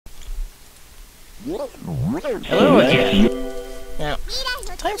Hello again. Now,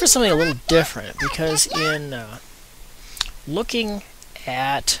 time for something a little different, because in looking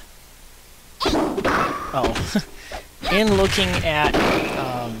at in looking at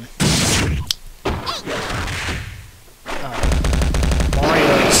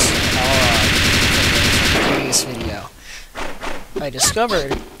Mario's previous video, I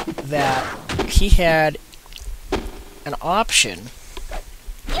discovered that he had an option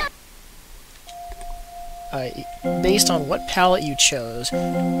based on what palette you chose.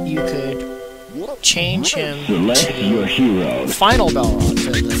 You could change him to the final Balrog,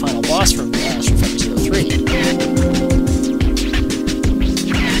 for the final boss from Street Fighter 03.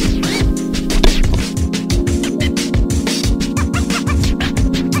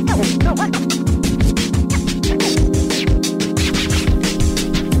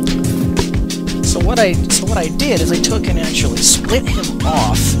 So what I did is I took and actually split him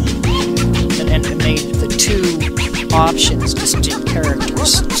off and made the two options distinct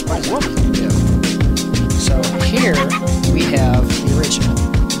characters. Surprisingly, what we can do. So here we have the original,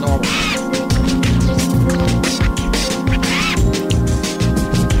 normal.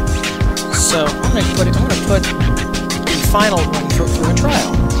 So I'm going to put the final one through a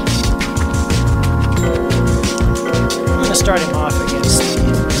trial. I'm going to start him off against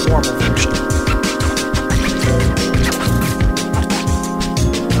the normal version.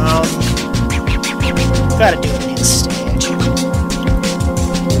 Gotta do it in his stage.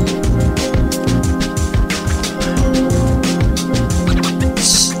 Let's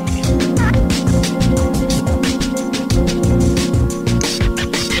see.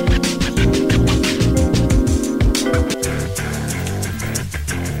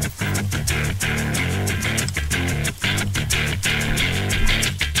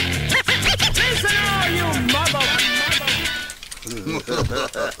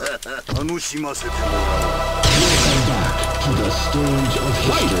 Welcome back to the stage of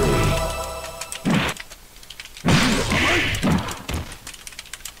history.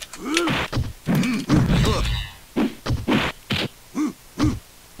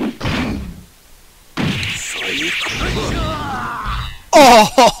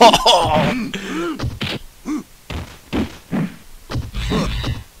 Oh!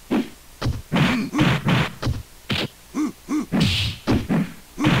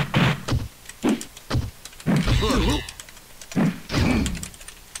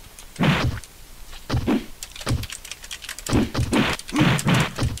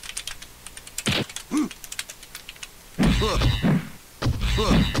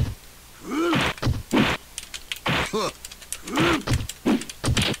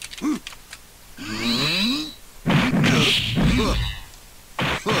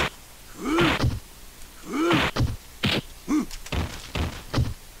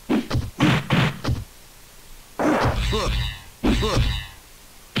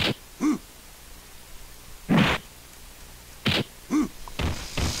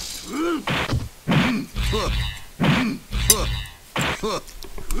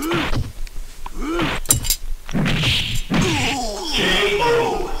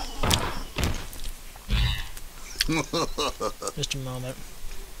 Just a moment.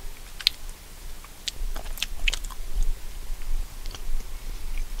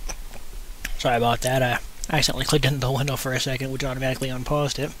 Sorry about that. I accidentally clicked into the window for a second, which automatically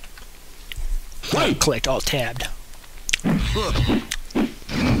unpaused it. Clicked, alt tabbed.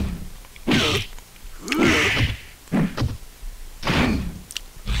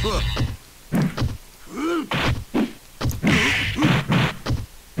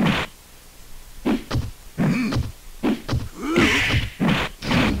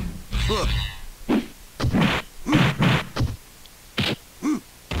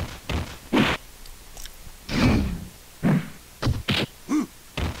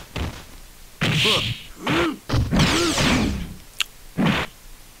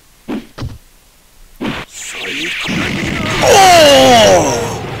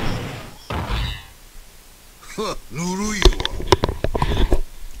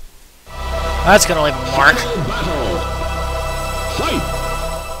 That's gonna leave a mark. Fight!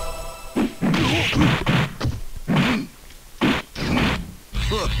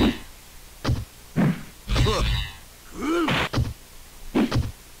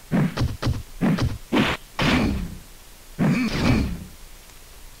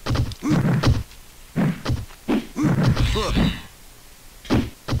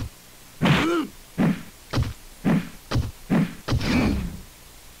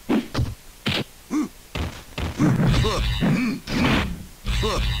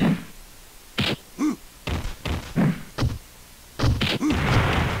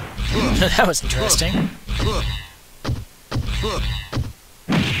 That was interesting.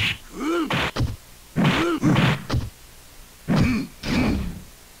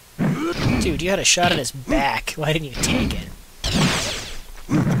 Dude, you had a shot at his back. Why didn't you take it?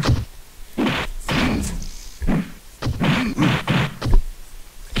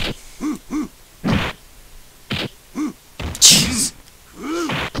 Jeez.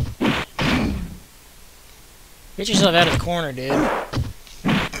 Get yourself out of the corner, dude.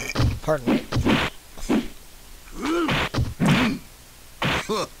 Pardon me.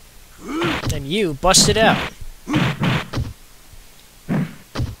 And you busted out.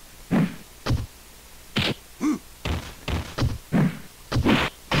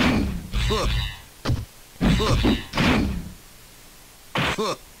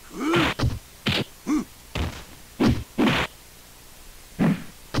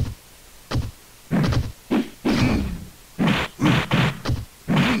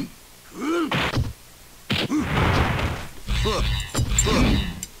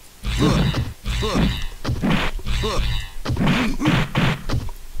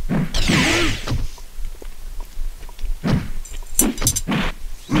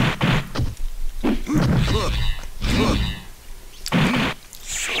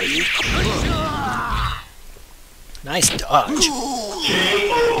 Nice dodge.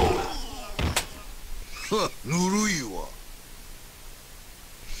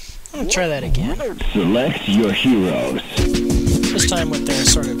 I'll try that again. Select your heroes. This time with their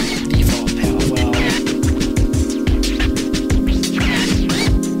sort of default power. Well,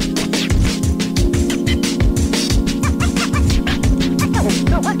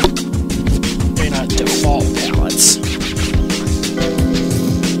 they're not default palettes.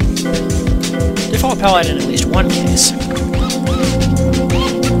 Default palette in at least one case.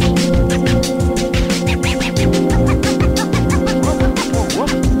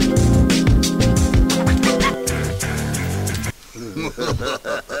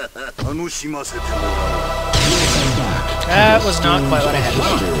 That was not quite what I had in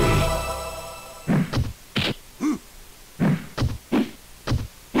mind.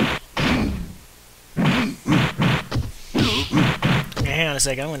 Hang on a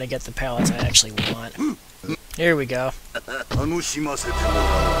second, I'm going to get the palettes I actually want. Here we go. Welcome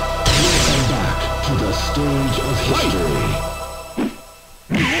back to the stage of history.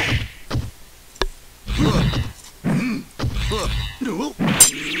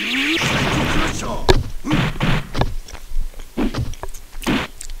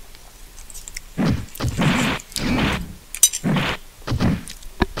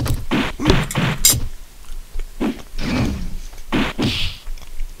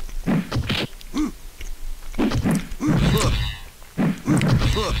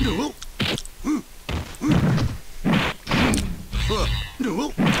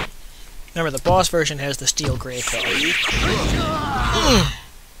 Remember, the boss version has the steel gray color. He's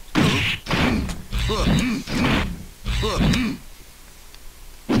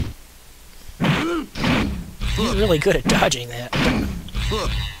really good at dodging that.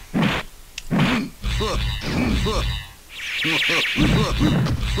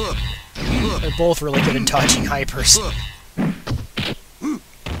 They're both really good at dodging hypers.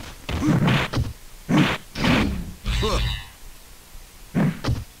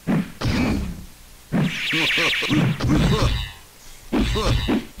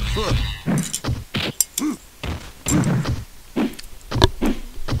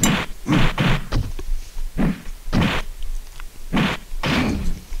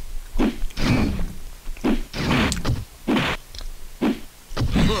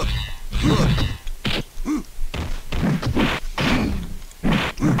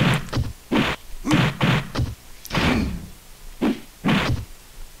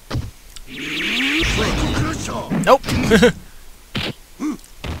 Nope.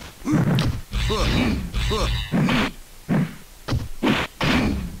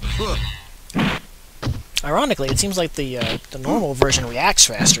 Ironically, it seems like the normal version reacts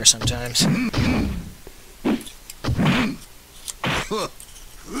faster sometimes.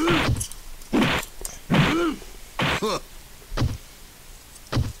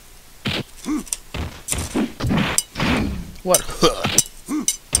 What?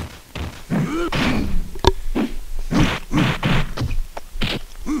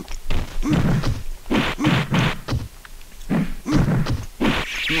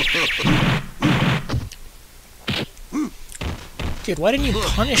 Dude, why didn't you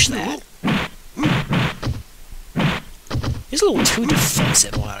punish that? He's a little too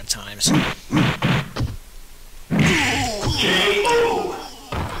defensive a lot of times.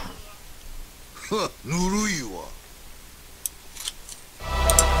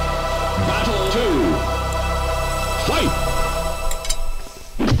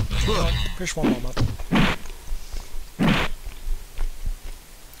 Just one moment.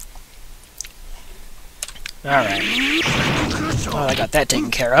 Alright. Oh, I got that taken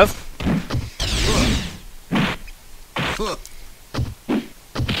care of. Well,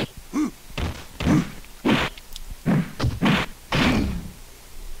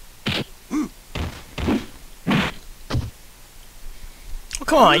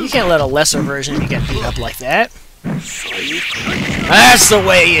 come on, you can't let a lesser version of you get beat up like that. That's the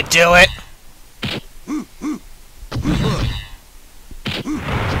way you do it!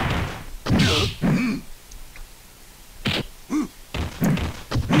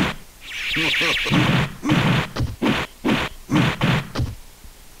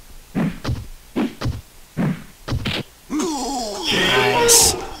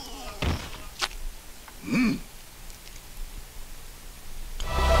 Nice.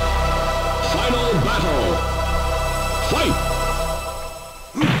 Final battle. Fight!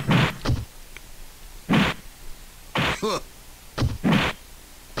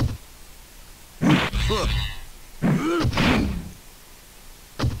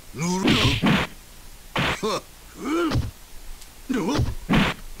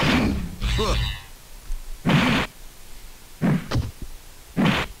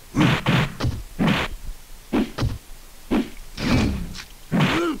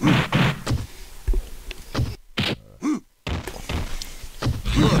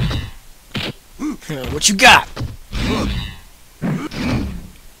 What you got?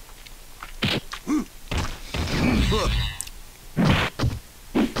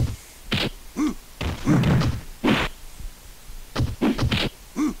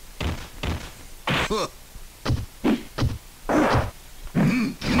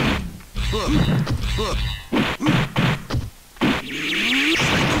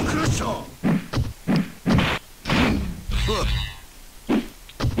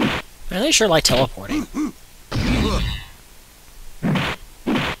 Man, they sure like teleporting. You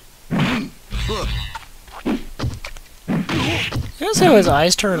notice how his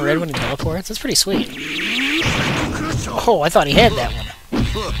eyes turn red when he teleports? That's pretty sweet. Oh, I thought he had that one.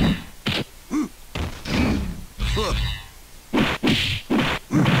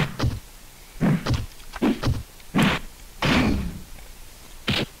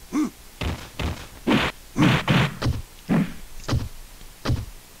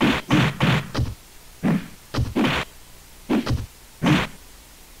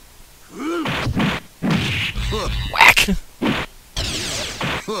 Whack!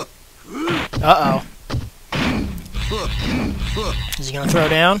 Uh-oh. Is he gonna throw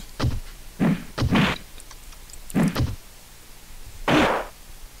down?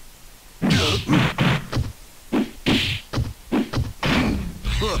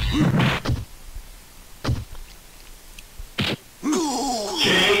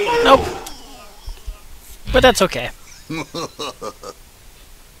 Nope. But that's okay.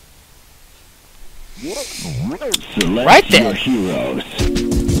 Select Right there. your heroes.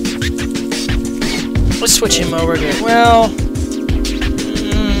 Let's switch him over to, well...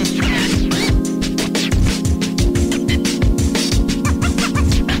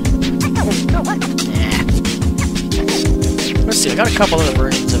 Let's see, I got a couple other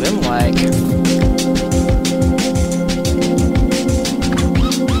versions of him, like...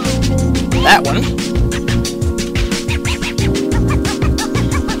 that one.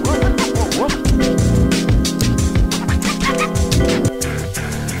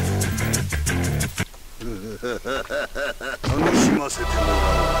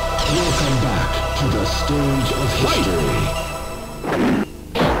 Welcome back to the stage of history.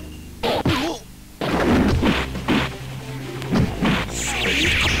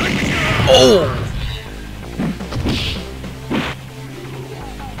 Oh!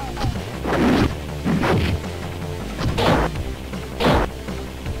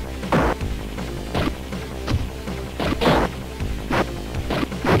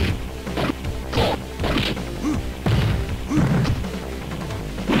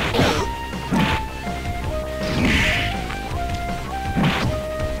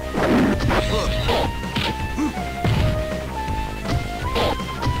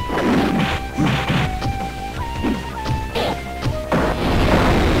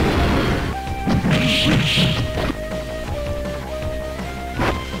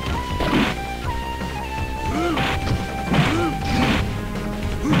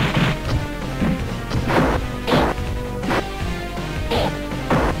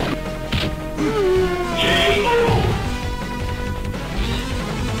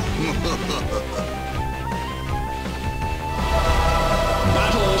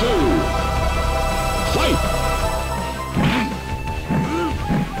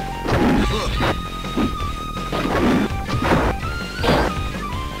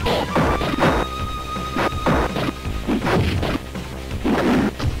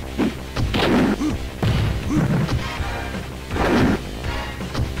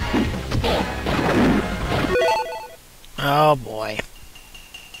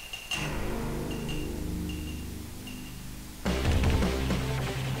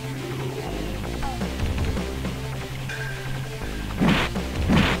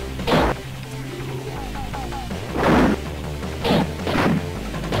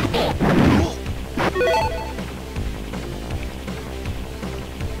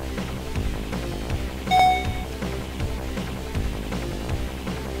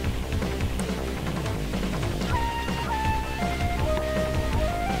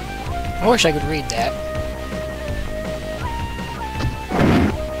 I wish I could read that.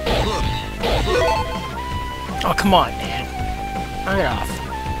 Oh, come on, man. Knock it off.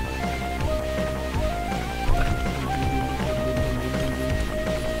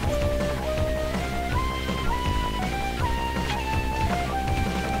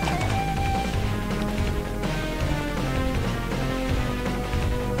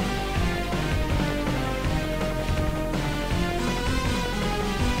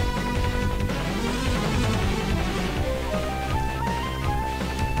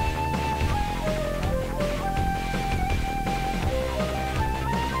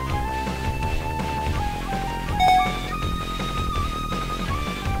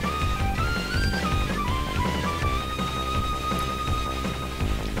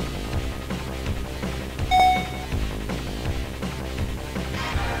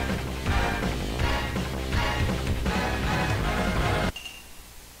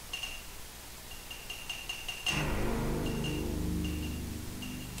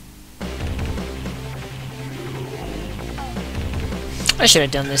 I should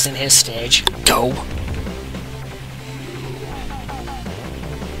have done this in his stage. Go!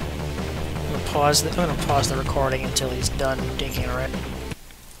 I'm gonna pause the recording until he's done dinking around.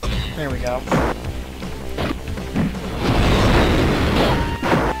 There we go.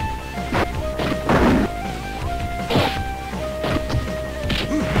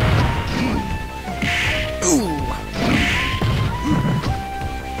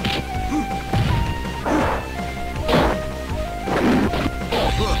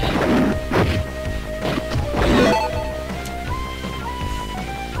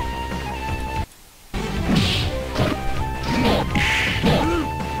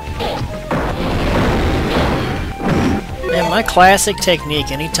 My classic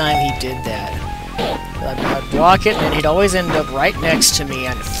technique, anytime he did that, I'd block it, and he'd always end up right next to me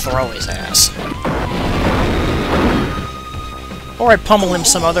and throw his ass. Or I'd pummel him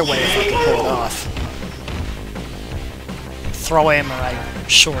some other way if I could pull it off. Throw him, or I'd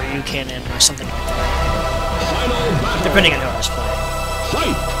Shoryuken him, or something like that. Depending on who I was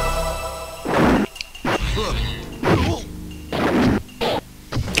playing.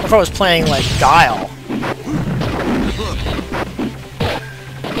 Or if I was playing, like, Guile.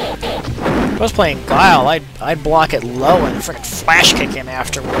 If I was playing Guile, I'd block it low and frickin' flash kick him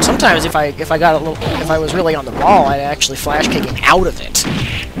afterwards. Sometimes if I was really on the ball, I'd actually flash kick him out of it.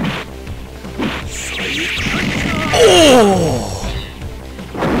 Oh!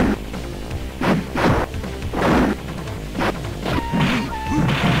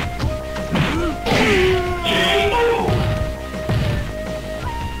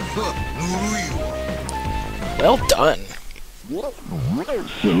 Well done.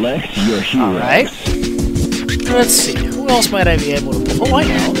 Select your hero. Alright. Let's see. Who else might I be able to pull? Oh, I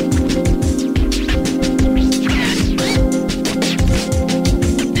know.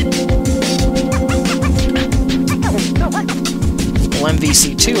 Little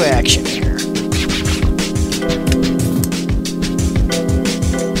MVC2 action here.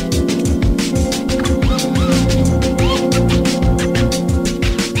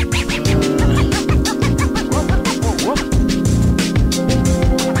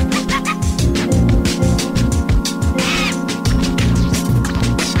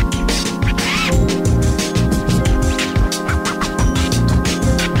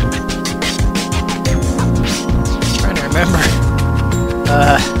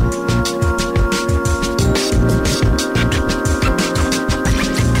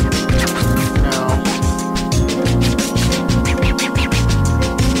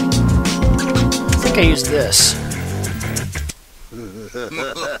 I used this.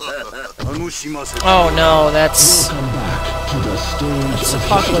 Oh no, that's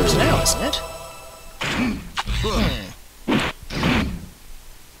Apocalypse Now, isn't it?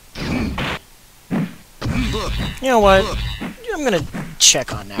 You know what? I'm gonna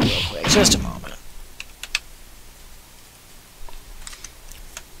check on that real quick. Just a moment.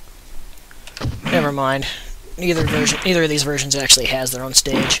 Never mind. Neither of these versions actually has their own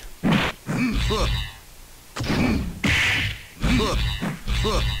stage.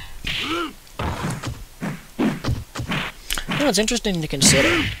 You know, it's interesting to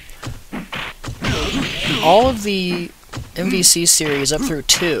consider. All of the MVC series up through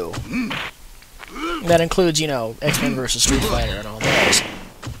 2, that includes, you know, X-Men vs. Street Fighter and all those.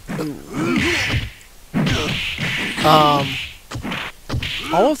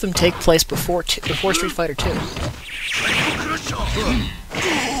 All of them take place before Street Fighter 2.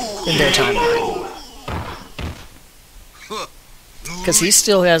 In their timeline. Because he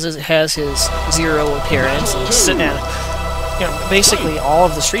still has his Zero appearance, and he's sitting you know, basically all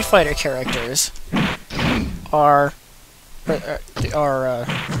of the Street Fighter characters are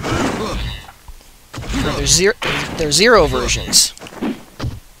they're zero versions.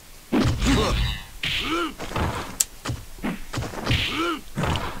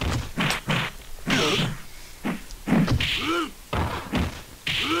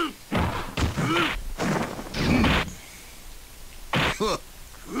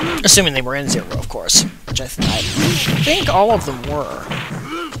 Assuming they were in Zero, of course, which I think all of them were.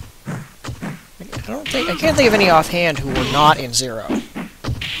 I can't think of any offhand who were not in Zero.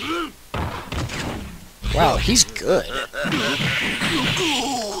 Wow, he's good.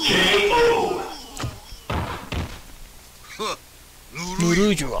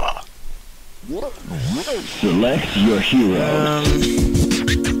 Nurujua. Select your hero.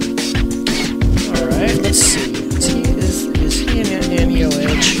 Alright, let's see. Is he in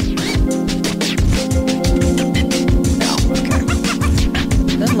EOH? No, okay.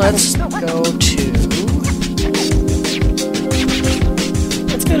 Then let's go to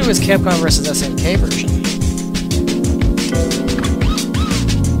his Capcom vs. SNK version.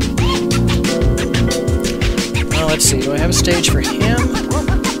 Let's see, do I have a stage for him?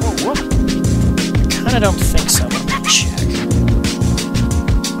 Kinda don't think so. Let me check.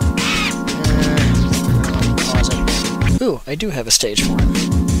 Pause it. Ooh, I do have a stage for him.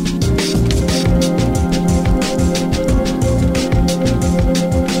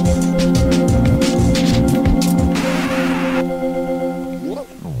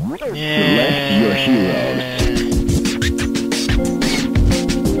 Select your hero.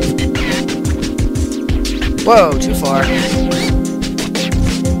 Whoa, too far.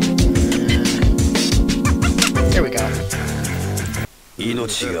 Here we go.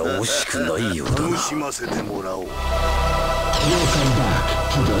 Welcome back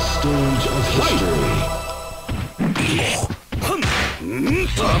to the stage of history.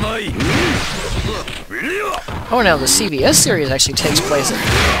 Oh, now the CBS series actually takes place at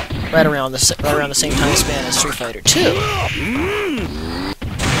right around the same time span as Street Fighter 2.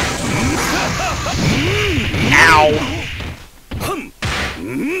 Ow!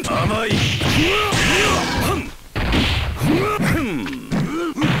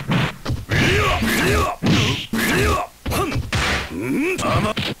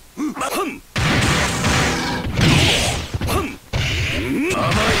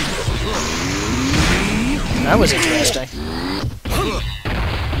 That was interesting.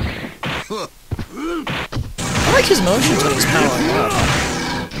 I like his motions when he's powering up.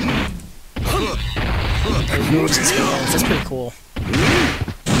 He moves his hands, that's pretty cool.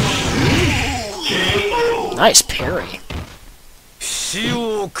 Nice parry.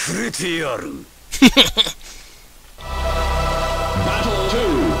 Battle 2.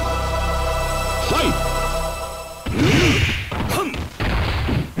 Fight!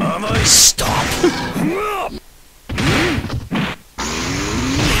 Stop.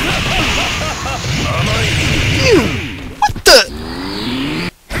 You! What the?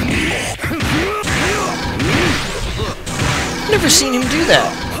 Never seen him do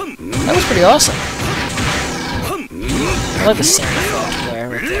that. That was pretty awesome. I like the sound effect there,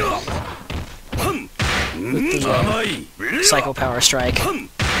 right there. With the Psycho Power Strike.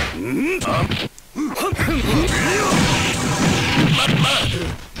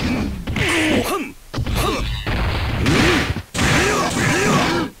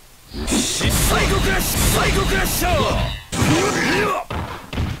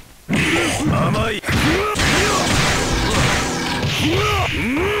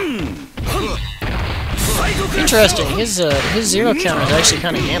 Interesting. His zero counter is actually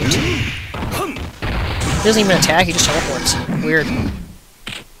kind of amped. He doesn't even attack; he just teleports. Weird.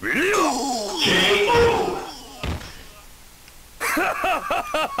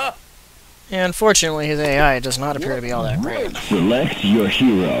 And unfortunately, his AI does not appear to be all that great. Select your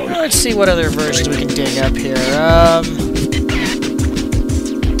hero. Well, let's see what other versions we can dig up here.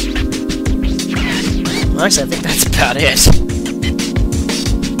 Well, actually, I think that's about it.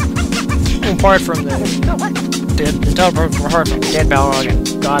 Apart from the Dead Balrog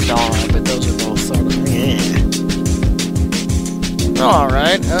and God Balrog, but those are both sort of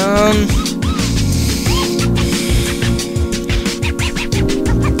Alright,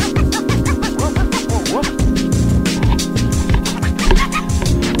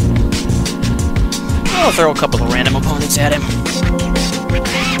 I'll throw a couple of random opponents at him.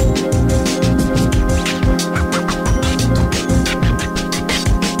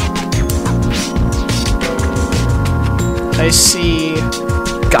 I see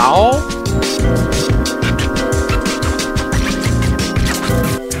Gao.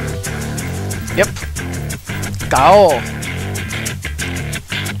 Yep. Gao.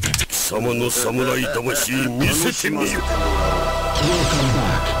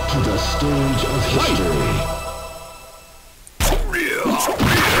 back to the stage of history.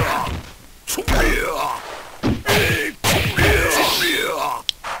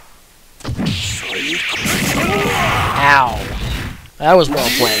 Ow. That was well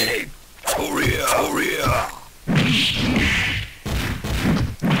played.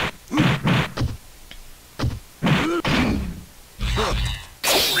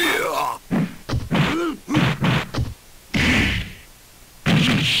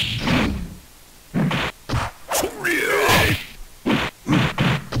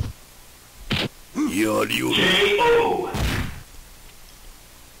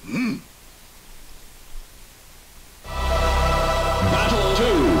 Battle 2.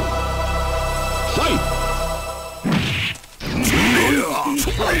 Fight!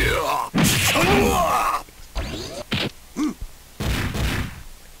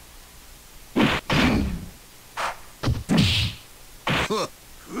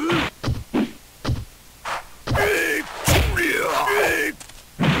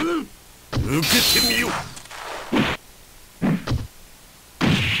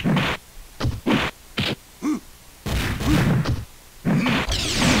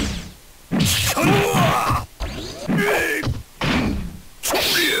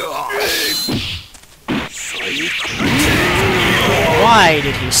 Why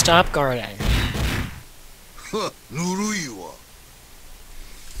did he stop guarding?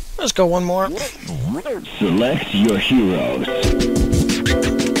 Let's go one more. Select your heroes.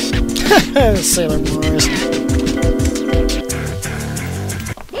 Sailor Mars.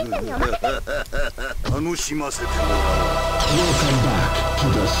 Welcome back to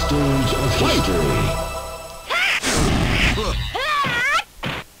the stage of history.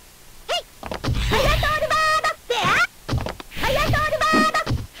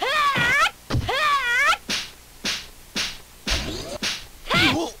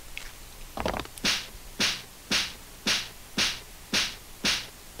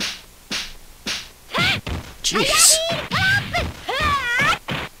 Jeez.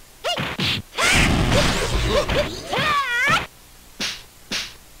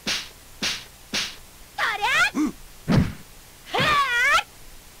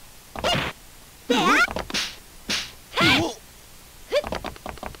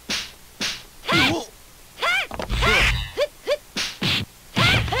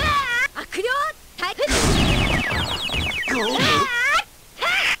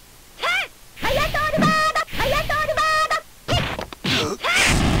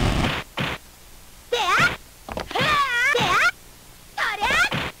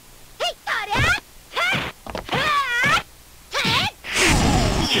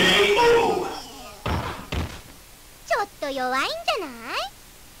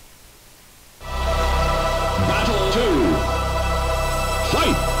 Battle 2.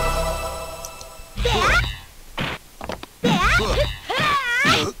 Fight!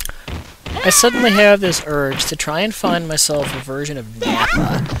 I suddenly have this urge to try and find myself a version of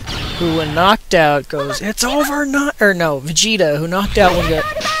Nappa, who when knocked out goes, "It's over, not," or no, Vegeta, who knocked out when got,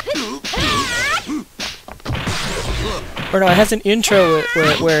 or no, it has an intro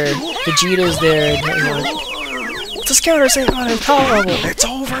where Vegeta's there and he's like, "What's the counter saying on his power level? It's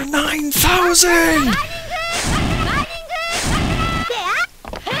over 9,000!"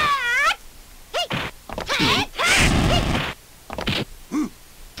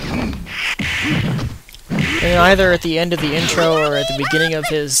 And either at the end of the intro or at the beginning of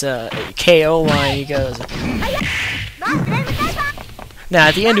his KO line, he goes. Nah,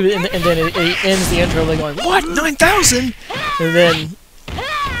 at the end of it, and then it ends the intro by going, "What? 9,000?" And then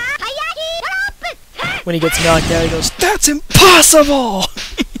when he gets knocked out, he goes, "That's impossible!"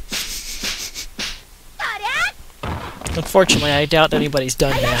 Unfortunately, I doubt anybody's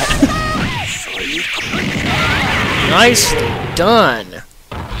done that. Nicely done.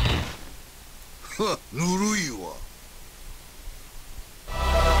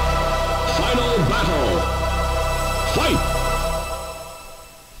 Final battle. Fight!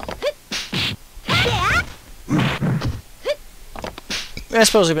 I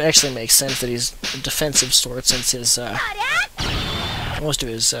suppose it actually makes sense that he's a defensive sort since his most of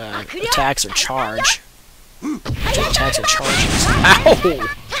his attacks are charge. Attacks are charges. Ow!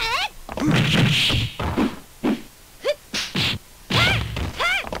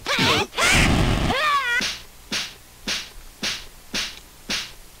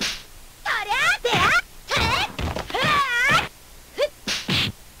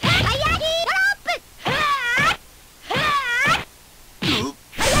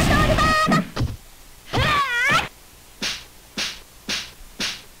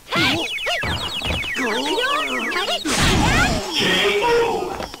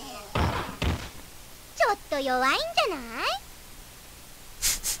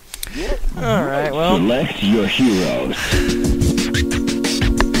 Alright, well... Select your heroes.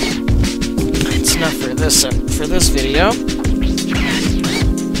 It's enough for this video.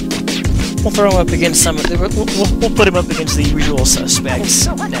 We'll throw him up against some... We'll put him up against the usual suspects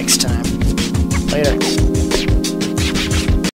next time. Later.